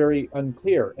remains very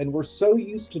unclear. And we're so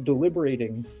used to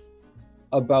deliberating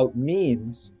about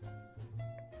means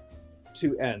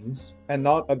to ends and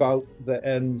not about the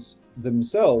ends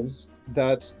themselves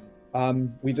that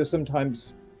we just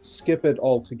sometimes skip it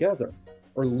altogether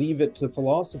or leave it to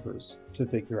philosophers to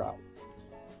figure out.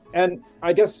 And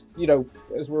I guess,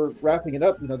 as we're wrapping it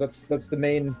up, that's the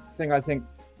main thing. I think,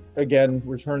 again,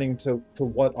 returning to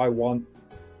what I want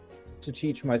to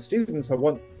teach my students. I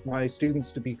want my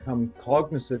students to become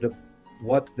cognizant of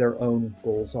what their own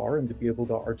goals are and to be able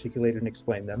to articulate and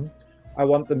explain them. I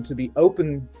want them to be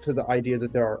open to the idea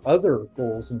that there are other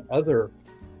goals and other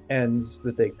ends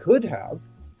that they could have.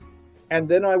 And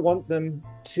then I want them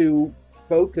to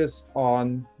focus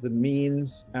on the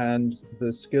means and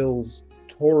the skills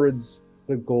towards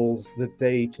the goals that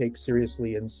they take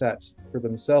seriously and set for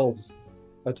themselves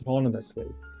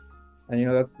autonomously.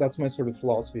 And that's my sort of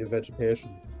philosophy of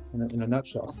education in a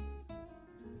nutshell.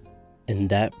 And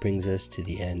that brings us to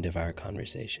the end of our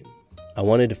conversation. I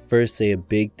wanted to first say a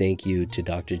big thank you to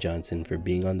Dr. Johnson for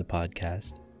being on the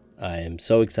podcast. I am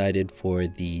so excited for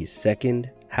the second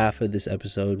half of this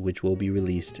episode, which will be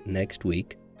released next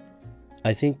week.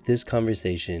 I think this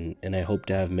conversation, and I hope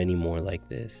to have many more like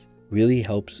this, really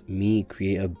helps me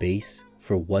create a base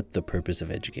for what the purpose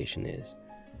of education is.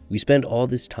 We spend all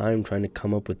this time trying to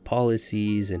come up with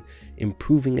policies and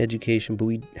improving education, but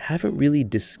we haven't really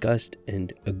discussed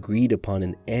and agreed upon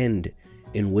an end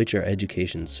in which our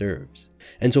education serves.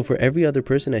 And so for every other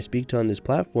person I speak to on this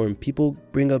platform, people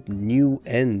bring up new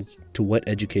ends to what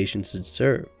education should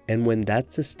serve. And when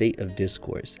that's the state of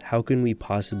discourse, how can we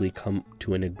possibly come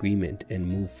to an agreement and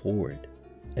move forward?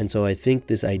 And so I think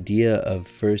this idea of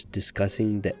first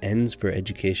discussing the ends for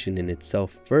education in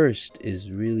itself first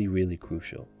is really, really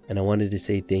crucial. And I wanted to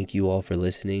say thank you all for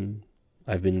listening.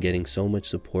 I've been getting so much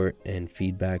support and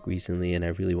feedback recently, and I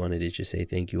really wanted to just say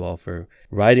thank you all for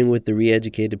riding with the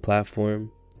Re-Educated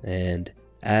platform. And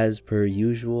as per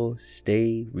usual,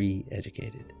 stay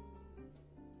re-educated.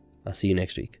 I'll see you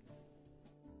next week.